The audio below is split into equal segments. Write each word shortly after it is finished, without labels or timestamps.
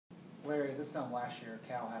Larry, this time last year,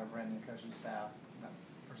 Cal had a brand new coaching staff that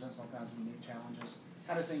presents all kinds of unique challenges.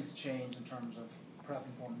 How do things change in terms of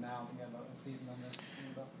prepping for them now? We have a season on this.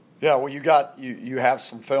 Yeah, well, you have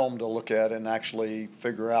some film to look at and actually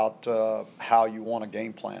figure out how you want to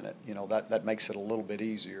game plan it. You know, that makes it a little bit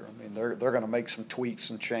easier. I mean, they're going to make some tweaks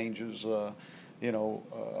and changes,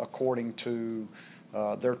 according to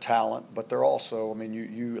their talent, but they're also, I mean,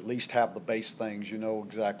 you at least have the base things. You know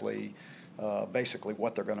exactly, basically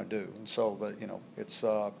what they're going to do, and so that it's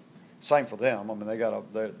same for them. I mean,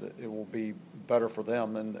 it will be better for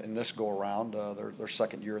them in this go around. Their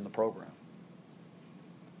second year in the program.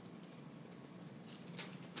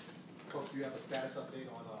 Coach, do you have a status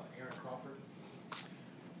update on Aaron Crawford?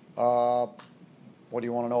 What do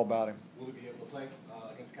you want to know about him? Will he be able to play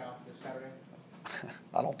against Cal this Saturday?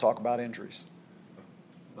 I don't talk about injuries.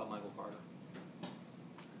 About Michael Carter?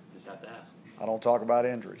 Just have to ask. I don't talk about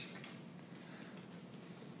injuries.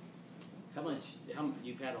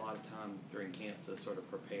 You've had a lot of time during camp to sort of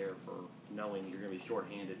prepare for knowing you're going to be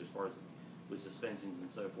shorthanded as far as with suspensions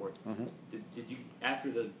and so forth. Mm-hmm. Did you,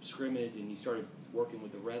 after the scrimmage and you started working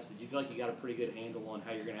with the refs, did you feel like you got a pretty good handle on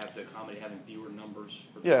how you're going to have to accommodate having fewer numbers?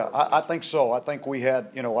 For Yeah, I think so. I think we had,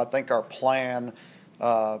 I think our plan,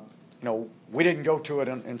 we didn't go to it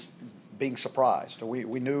in being surprised.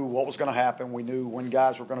 We knew what was going to happen. We knew when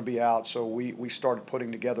guys were going to be out, so we started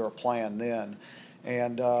putting together a plan then.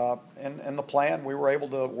 And the plan, we were able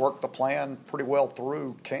to work the plan pretty well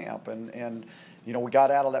through camp. And we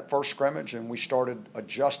got out of that first scrimmage and we started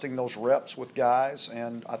adjusting those reps with guys,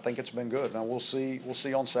 and I think it's been good. Now we'll see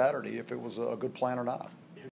on Saturday if it was a good plan or not.